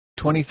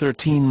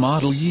2013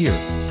 model year,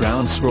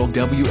 brown swirl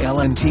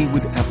WLNT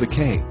with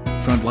applique,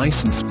 front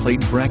license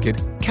plate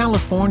bracket,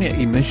 California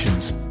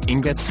emissions,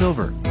 ingot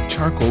silver,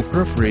 charcoal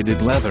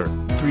perforated leather,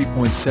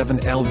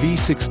 3.7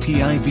 LV6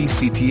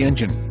 VCT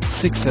engine,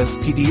 6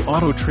 SPD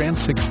Auto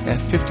Trans 6F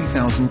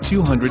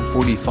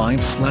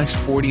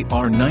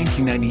 50245/40R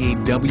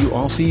 1998 W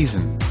All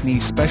Season,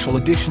 knee special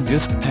edition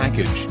disc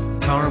package,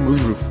 power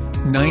moonroof,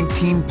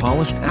 19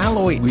 polished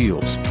alloy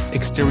wheels,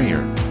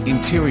 exterior,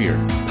 interior,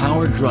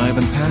 power drive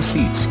and pass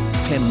seats,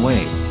 10-way,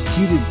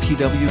 heated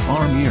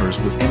PWR mirrors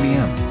with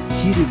MEM,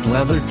 heated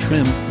leather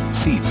trim,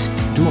 seats,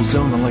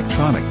 dual-zone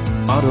electronic,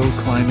 auto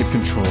climate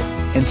control,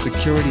 and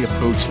security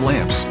approach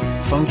lamps,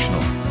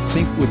 functional,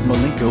 sync with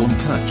LINCOLN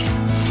Touch,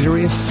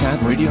 Sirius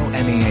Sat Radio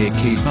and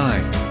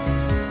AAK5.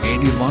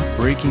 Anti-lock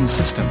braking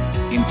system,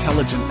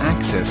 intelligent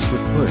access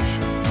with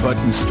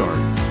push-button start,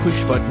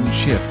 push-button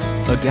shift,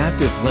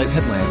 adaptive LED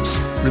headlamps,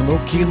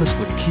 remote keyless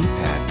with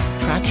keypad,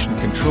 traction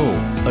control,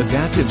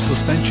 adaptive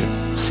suspension,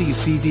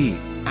 CCD,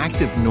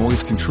 active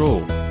noise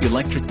control,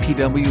 electric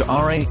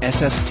PWR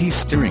SST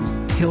steering,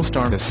 hill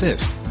start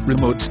assist,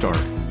 remote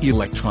start,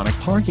 electronic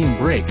parking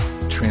brake,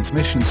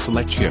 transmission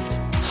select shift,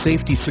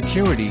 safety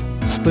security,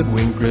 split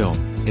wing grille,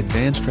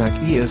 advanced track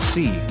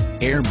ESC,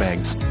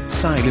 airbags,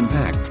 side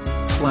impact,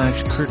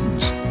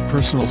 /curtains,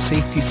 personal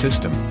safety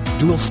system,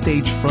 dual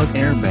stage front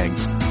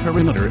airbags,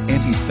 perimeter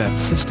anti-theft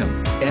system,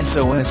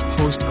 SOS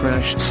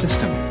post-crash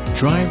system,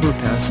 driver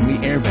passenger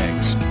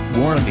airbags,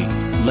 warranty,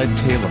 LED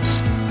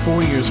taillamps,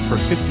 4 years per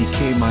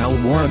 50k mile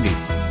warranty.